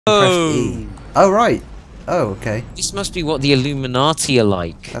Press E. Oh, right. Oh, okay. This must be what the Illuminati are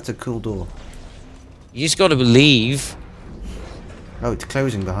like. That's a cool door. You just gotta believe. Oh, it's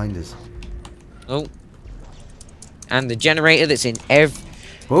closing behind us. Oh. And the generator that's in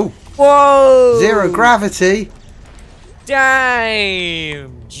Whoa. Whoa! Zero gravity.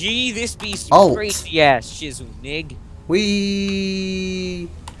 Damn! Gee, this beast is Alt. crazy ass shizzle, nig. Whee!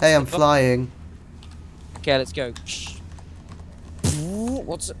 Hey, I'm flying. Okay, let's go.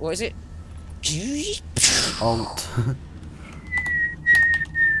 What is it? Alt.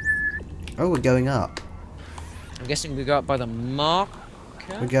 Oh, we're going up. I'm guessing we go up by the marker?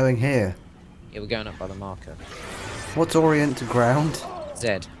 We're going here. Yeah, we're going up by the marker. What's orient to ground?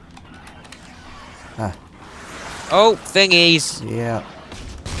 Z. Ah. Oh, thingies! Yeah.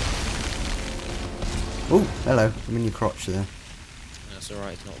 Oh, hello. I'm in your crotch there. That's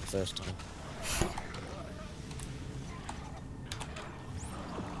alright, it's not the first time.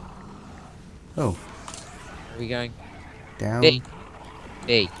 Oh. Where are we going? Down. B.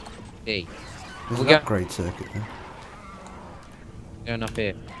 B. B. There's an upgrade circuit there. Going up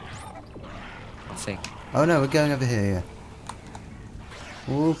here. I think. Oh no, we're going over here, yeah.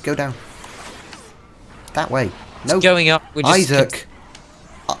 Oh, go down. That way. No. It's going up. We're just Isaac.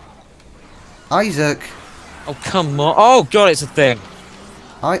 Isaac. Oh, come on. Oh, God, it's a thing.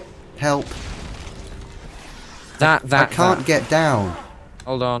 Help. I can't get down.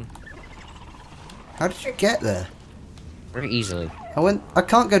 Hold on. How did you get there? Very easily. I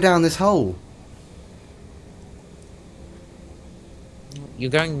can't go down this hole. You're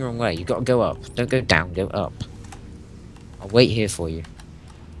going the wrong way. You gotta go up. Don't go down, go up. I'll wait here for you.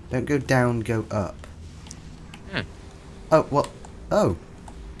 Don't go down, go up. Hmm. Oh, what? Oh.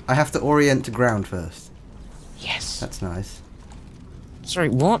 I have to orient to ground first. Yes. That's nice. Sorry,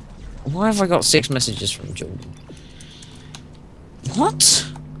 what? Why have I got 6 messages from Jordan?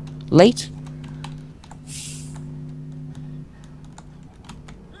 What? Late?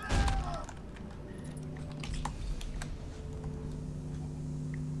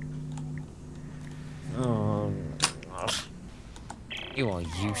 Oh, ugh. You are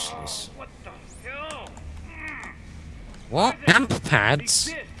useless. What the hell? What? Amp pads?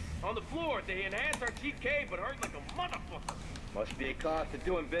 These discs on the floor, they enhance our TK but hurt like a motherfucker. Must be a cost of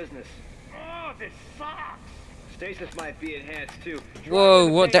doing business. Oh, this sucks. Stasis might be enhanced too. Whoa,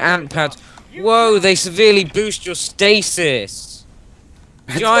 what the amp pads? Whoa, they severely boost your stasis.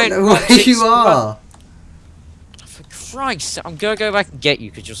 I don't know where you are. For Christ's sake, I'm gonna go back and get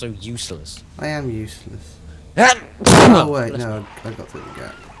you because you're so useless. I am useless. Oh wait, no, I got through the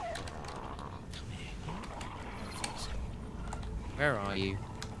gap. Where are you?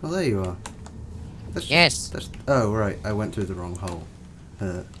 Well, there you are. Yes. Oh right, I went through the wrong hole.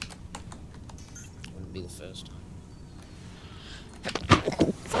 Wouldn't be the first time.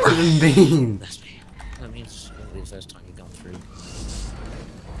 What does it mean? That's me. That means it wouldn't be the first time you've gone through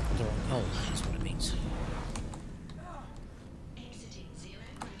the wrong hole. That's what it means.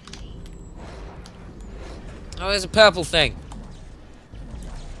 Oh, there's a purple thing.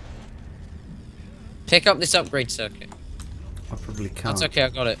 Pick up this upgrade circuit. I probably can't. That's okay, I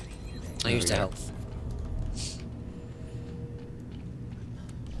got it. I There used we to go. health.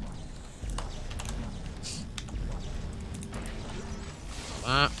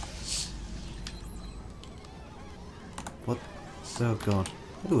 Ah. What? Oh god.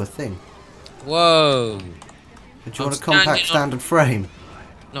 Ooh, a thing. Whoa. Do you I'm want a compact standing standard frame?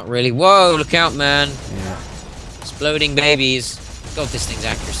 Not really. Whoa, look out, man. Yeah. Exploding babies. God, this thing's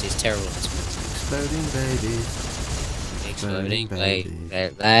accuracy is terrible. Exploding babies. Exploding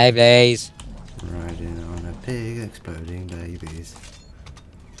babies. babies. Riding on a pig, exploding babies.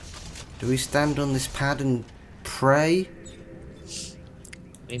 Do we stand on this pad and pray?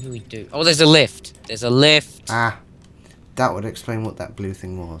 Maybe we do. Oh, there's a lift. There's a lift. Ah. That would explain what that blue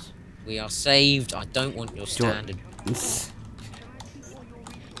thing was. We are saved. I don't want your standard. It's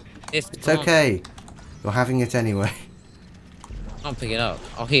Lift. okay. You're having it anyway. I can't pick it up.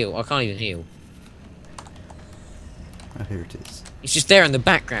 I'll heal. I can't even heal. Oh, here it is. It's just there in the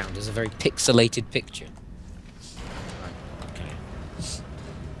background as a very pixelated picture. Right. Okay.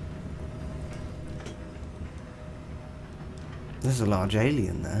 There's a large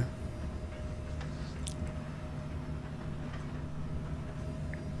alien there.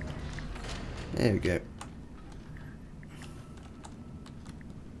 There we go.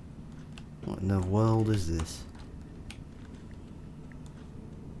 What in the world is this?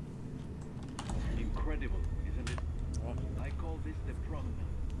 Incredible, isn't it? I call this the prominent.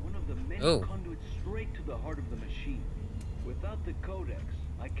 One of the many Oh. conduits straight to the heart of the machine. Without the codex,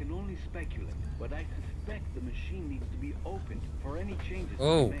 I can only speculate, but I suspect the machine needs to be opened for any changes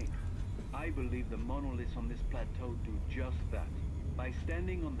Oh. to be made. I believe the monoliths on this plateau do just that. By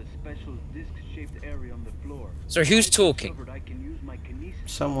standing on the special disc-shaped area on the floor. So who's I've talking? discovered I can use my kinesis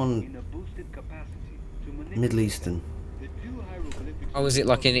Someone in a boosted capacity to manipulate Middle Eastern. the two hieroglyphics. Oh, is it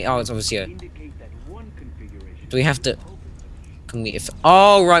like in? Oh, it's obviously a. indicate that one configuration Do we have to? Can we? If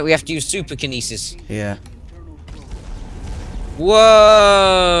oh right, we have to use superkinesis. Yeah. internal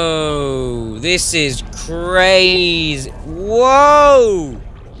flow. Whoa! This is crazy. Whoa!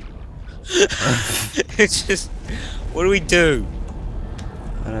 It's just. What do we do?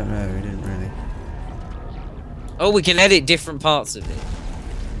 I don't know. We didn't really. Oh, we can edit different parts of it.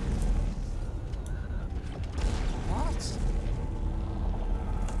 What?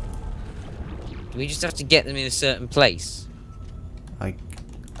 Do we just have to get them in a certain place? I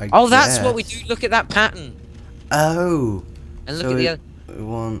Oh, that's what we do. guess. Look at that pattern. Oh. And look so at the other. we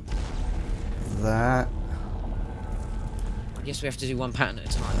want that. I guess we have to do one pattern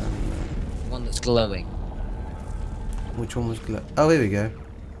at a time. One that's glowing. Which one was glow? Oh, here we go.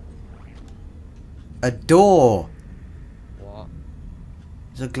 A door. What?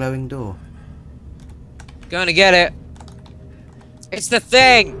 There's a glowing door. Going to get it. It's the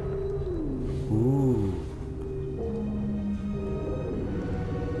thing. Ooh.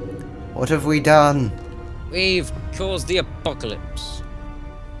 What have we done? We've caused the apocalypse.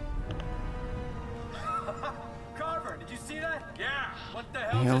 Carver, did you see that? Yeah. What the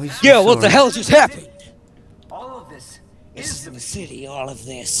hell? Yeah, we Yeah, saw what the it. hell just happened? All of this This is the city, all of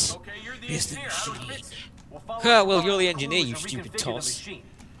this. Okay, you're the Is the engineer. How do we machine. fix it? We'll follow Well, the you're the clues engineer, you and stupid reconfigure the toss. machine.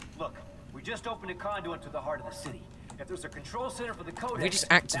 Look, we just opened a conduit to the heart of the city. If there's a control center for the codex, We just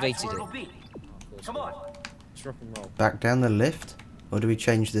activated that's where it'll it. be. Come on. Let's rock and roll. Back down the lift? Or do we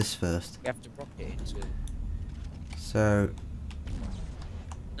change this first? We have to rock it into it. So,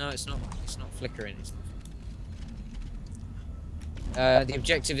 No, it's not. It's not flickering. It's the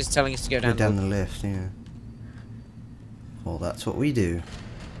objective is telling us to go go down. down the lift, yeah. Well, that's what we do.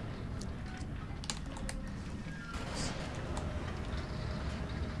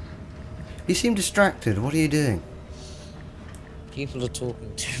 You seem distracted. What are you doing? People are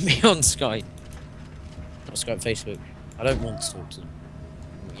talking to me on Skype. Not Skype, Facebook. I don't want to talk to them.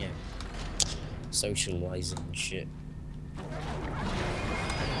 Yeah. Socializing and shit.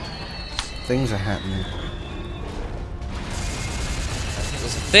 Things are happening.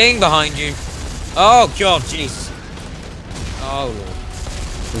 There's a thing behind you. Oh god, jeez. Oh lord.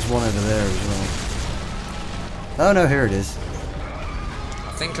 There's one over there as well. Oh no, here it is.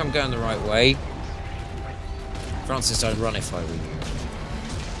 I think I'm going the right way. Francis, I'd run if I were you.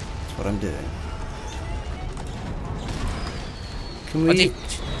 That's what I'm doing. Can I we... did-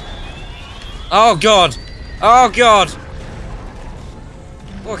 Oh god! Oh god!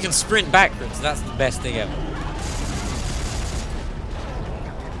 Oh, I can sprint backwards. That's the best thing ever.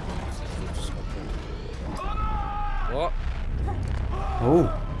 What?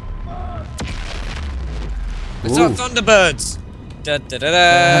 Oh. It's Ooh. our Thunderbirds! Da, da, da,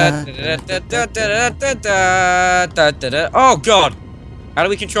 da, da, da, da, da, da, da, da, da, da. Oh god! How do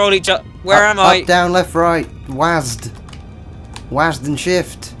we control each other? Where am I? Up, down, left, right. WASD. WASD and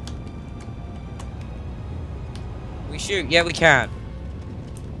shift. We shoot. Yeah, we can.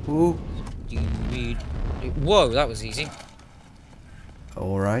 Ooh. Whoa, that was easy.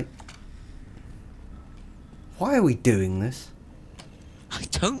 Alright. Why are we doing this? I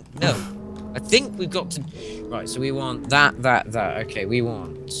don't know. I think we've got to... Right, so we want that. Okay, we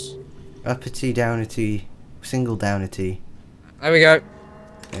want... Upper T, downer T, single downer T. There we go.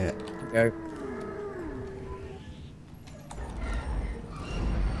 Yeah. Go.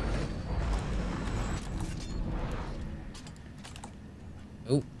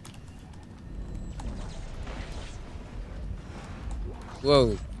 Oh.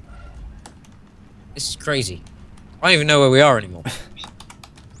 Whoa. This is crazy. I don't even know where we are anymore.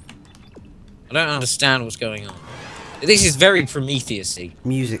 I don't understand what's going on. This is very Prometheus-y.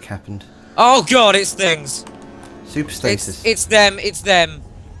 Music happened. Oh god, it's things! Super stasis. It's them, it's them.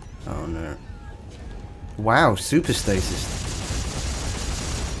 Oh no. Wow, super stasis.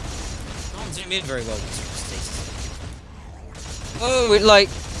 Can't zoom in very well with super stasis. Oh, it like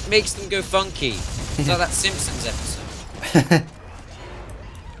makes them go funky. It's like that Simpsons episode.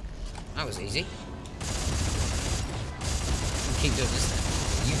 That was easy. We'll keep doing this then.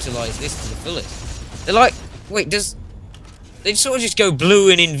 Utilize this to the fullest. They're like, wait, does... They sort of just go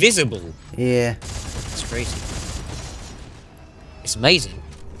blue and invisible. Yeah. It's crazy. It's amazing.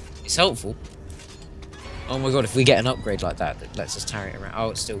 It's helpful. Oh my god, if we get an upgrade like that that lets us carry it around.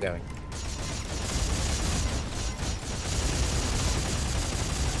 Oh, it's still going.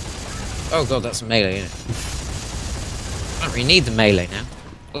 Oh god, that's a melee, isn't it? I don't really need the melee now.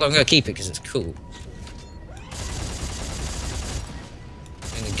 Well, I'm gonna keep it because it's cool.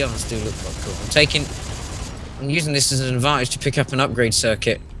 And the guns do look quite cool. I'm using this as an advantage to pick up an upgrade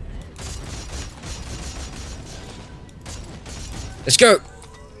circuit. Let's go!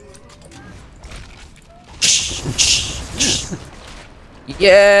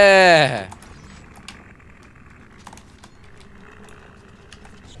 Yeah!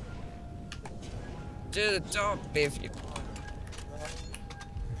 To the top if you want.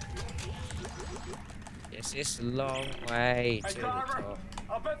 Yes, it's a long way to the top.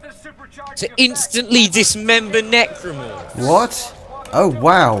 To instantly dismember Necromorphs. What? Oh,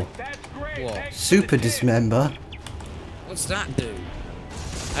 wow. What? Super dismember. What's that do?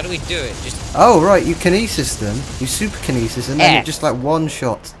 How do we do it? Just Oh, right, you kinesis them. You super kinesis, and then F. it just like one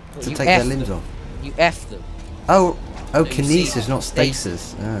shot to You take their F limbs them. off. You F them. Oh, you see, kinesis, not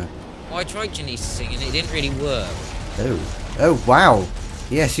stasis. Ah. Well, I tried kinesising and it didn't really work. Oh, wow.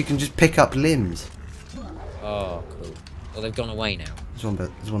 Yes, you can just pick up limbs. Oh, cool. Well, they've gone away now.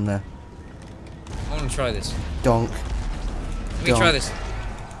 There's one there. I want to try this. Donk. Let me try this.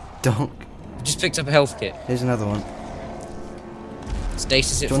 Donk. I just picked up a health kit. Here's another one.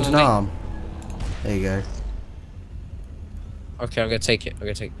 Stasis it Do you want for an me. arm? There you go. Okay, I'm gonna take it.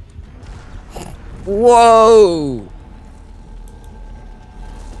 Whoa!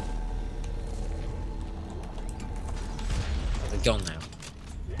 They're gone now.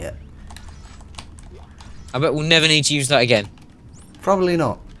 Yeah. I bet we'll never need to use that again. Probably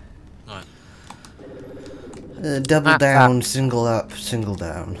not. Right. Double down, single up, single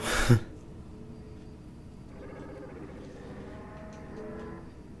down.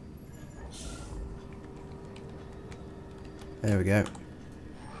 There we go.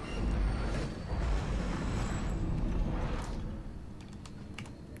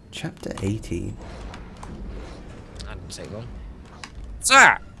 Chapter 18. That didn't take long. What's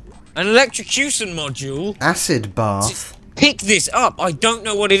that? An electrocution module? Acid bath. Pick this up! I don't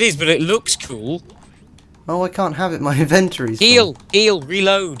know what it is, but it looks cool. Oh, I can't have it. My inventory's full. Heal,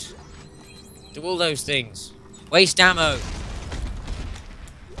 reload. Do all those things. Waste ammo.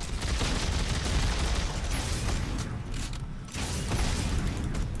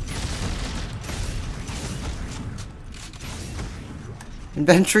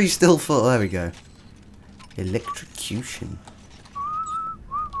 Inventory's still full. There we go. Electrocution.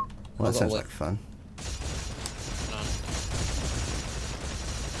 Well, that sounds like fun.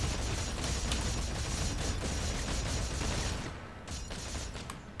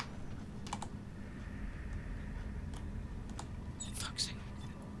 Fuck's sake.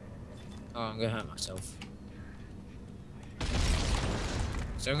 Oh, I'm gonna hurt myself.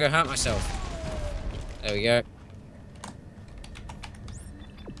 So I'm gonna hurt myself. There we go.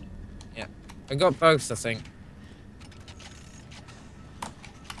 Yeah. I got both, I think.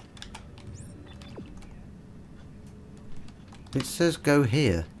 It says go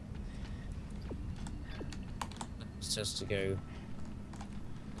here. It says to go.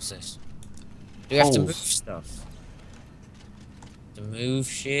 What's this? Do we have to move Holes. stuff? To move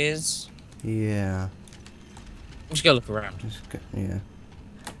shears? Yeah. I'm just gonna look around. Just go, yeah.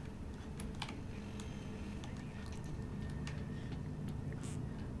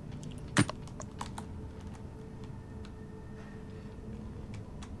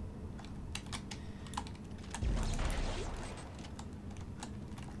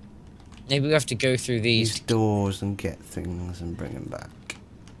 Maybe we have to go through These these. doors and get things and bring them back.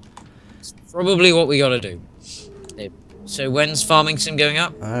 It's probably what we gotta do. So when's Farmington going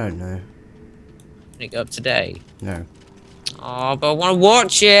up? I don't know. It up today. No. Oh, but I want to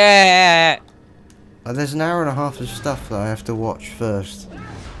watch it. There's an hour and a half of stuff that I have to watch first.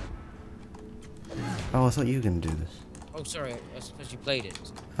 Oh, I thought you were going to do this. Oh, sorry. I suppose you played it.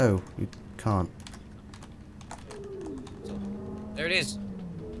 Oh, you can't. There it is.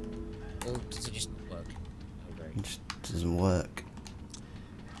 Or does it just work? Oh, great. It just doesn't work.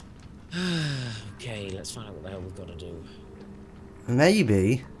 Okay, let's find out what the hell we've got to do.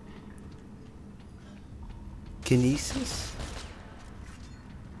 Maybe. Kinesis?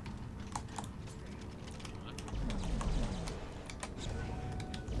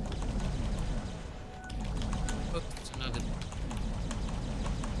 Oh, it's another.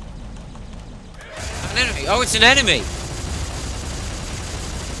 An enemy. Oh, it's an enemy.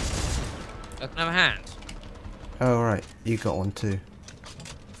 I can have a hand. Oh, right. You got one too.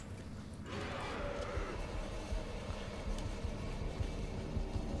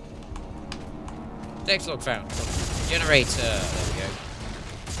 Text log found. Generator. There we go.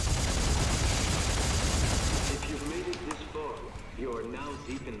 If you've made it this far, you are now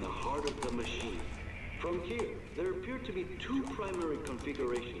deep in the heart of the from here, there appear to be two primary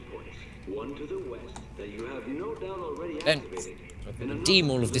configuration points. One to the west that you have no doubt already activated. And Redeem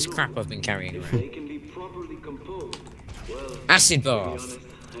all of this crap I've been carrying if around. they can be properly composed, well, Acid to be bath. honest,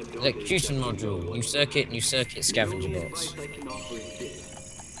 I don't Electrocution exactly know module. what New circuit, scavenger The only bots. advice I can offer is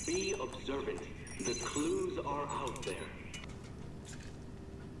this. Be observant. The clues are out there.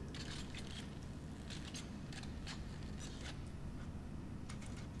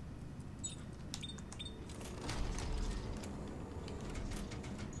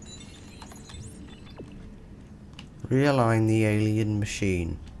 Realign the alien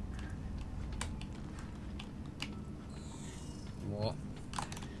machine. What?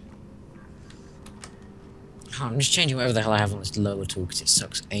 Oh, I'm just changing whatever the hell I have on this lower tool because it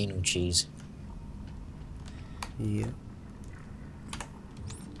sucks anal cheese. Yeah.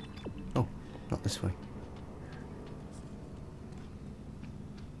 Oh, not this way.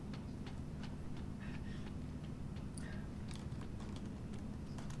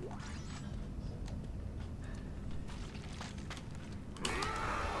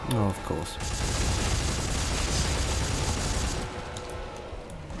 Oh, of course.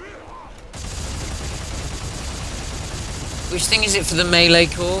 Which thing is it for the melee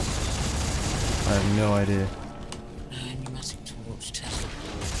core? I have no idea. Pneumatic torch test.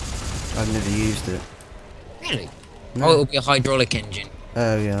 I've never used it. Really? No. Oh, it'll be a hydraulic engine.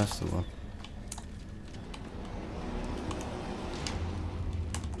 Oh yeah, that's the one.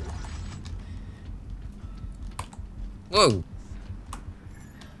 Whoa!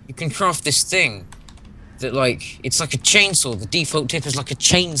 You can craft this thing that, like, it's like a chainsaw. The default tip is like a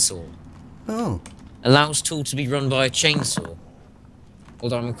chainsaw. Oh. Allows tool to be run by a chainsaw.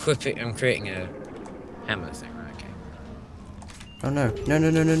 Although I'm creating a hammer thing, right? Okay. Oh no. No, no,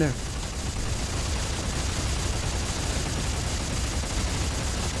 no, no, no.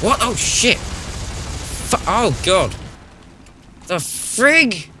 What? Oh shit! Oh god! The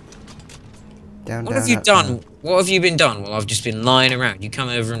frig! Down, What down, have you up, done? down. What have you been done? Well, I've just been lying around. You come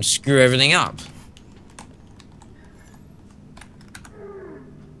over and screw everything up.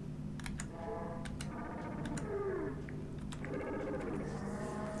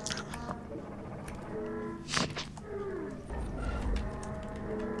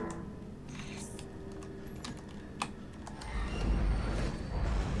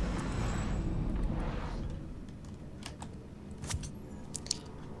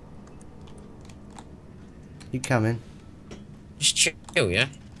 You coming? Just chill, yeah?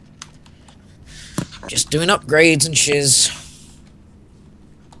 Just doing upgrades and shiz.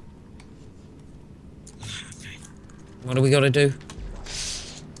 Okay. What do we gotta do?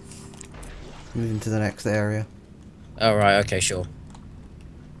 Moving to the next area. Oh, right, okay, sure.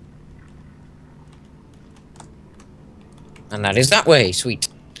 And that is that way, sweet.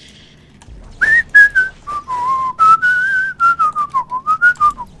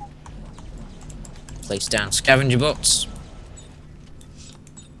 Place down scavenger bots.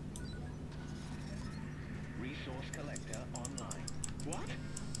 Resource collector online. What?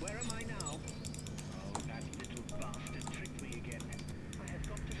 Where am I now? Oh, that little bastard tricked me again. I have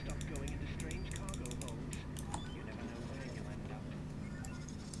got to stop going into strange cargo holds. You never know where you'll end up.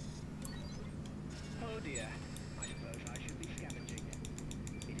 Oh dear. I suppose I should be scavenging.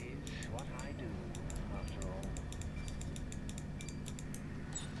 It is what I do, after all.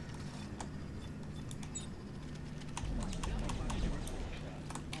 Nothing much to report, sir.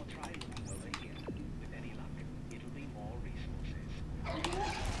 I'll try looking over here. With any luck, it'll be more resources.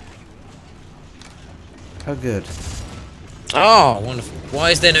 Oh good. Oh, wonderful.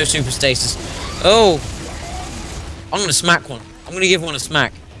 Why is there no super stasis? Oh! I'm gonna smack one. I'm gonna give one a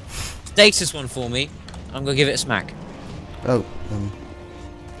smack. Stasis one for me. I'm gonna give it a smack. Oh,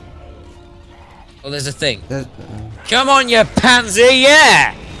 Oh, there's a thing. there's, Come on, you pansy,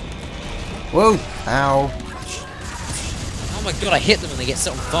 yeah! whoa! Ow! Oh my god, I hit them and they get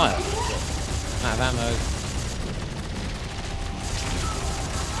set on fire. I'm out of ammo.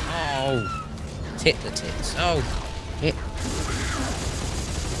 Oh. Hit the tits. Oh. Hit.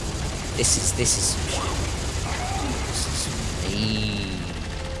 This is some shit. This is some mean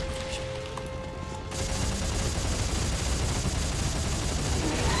shit.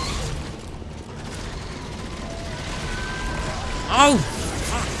 Oh!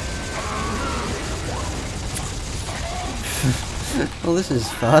 Well, this is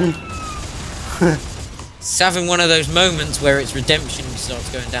fun. It's having one of those moments where its redemption starts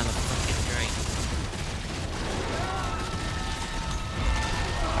going down the fucking drain.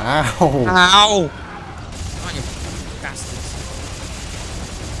 Ow! Ow! Come on, you bastards.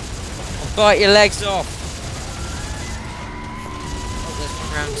 I'll bite your legs off. Oh, there's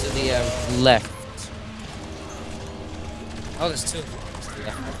one round to the left. Oh, there's two of them. To the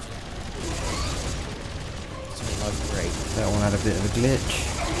left, actually. Something like great. That one had a bit of a glitch.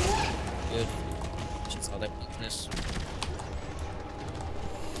 Good. Just saw that weakness.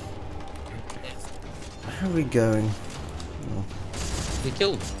 How are we going? Oh. We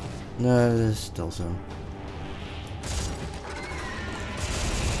killed them. No, there's still some.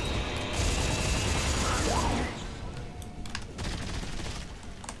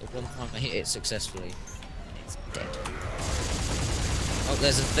 The one time I hit it successfully, it's dead. Oh,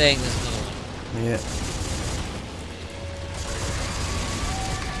 there's a thing. There's another one. Yeah.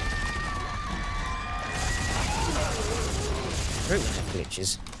 Great when it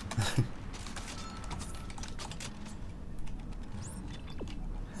glitches.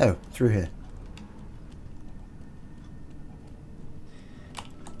 Oh, through here.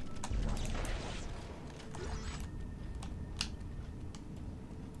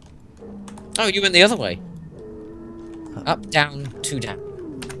 Oh, you went the other way. Up, down, two down.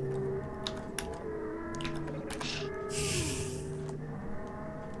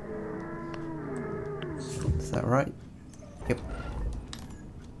 Is that right? Yep.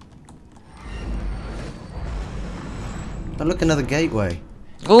 Oh, look, another gateway.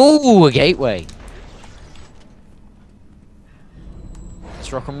 Ooh, a gateway.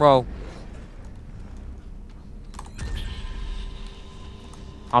 Let's rock and roll.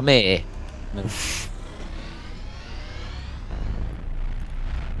 I'm here. No.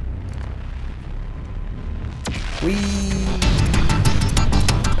 Whee!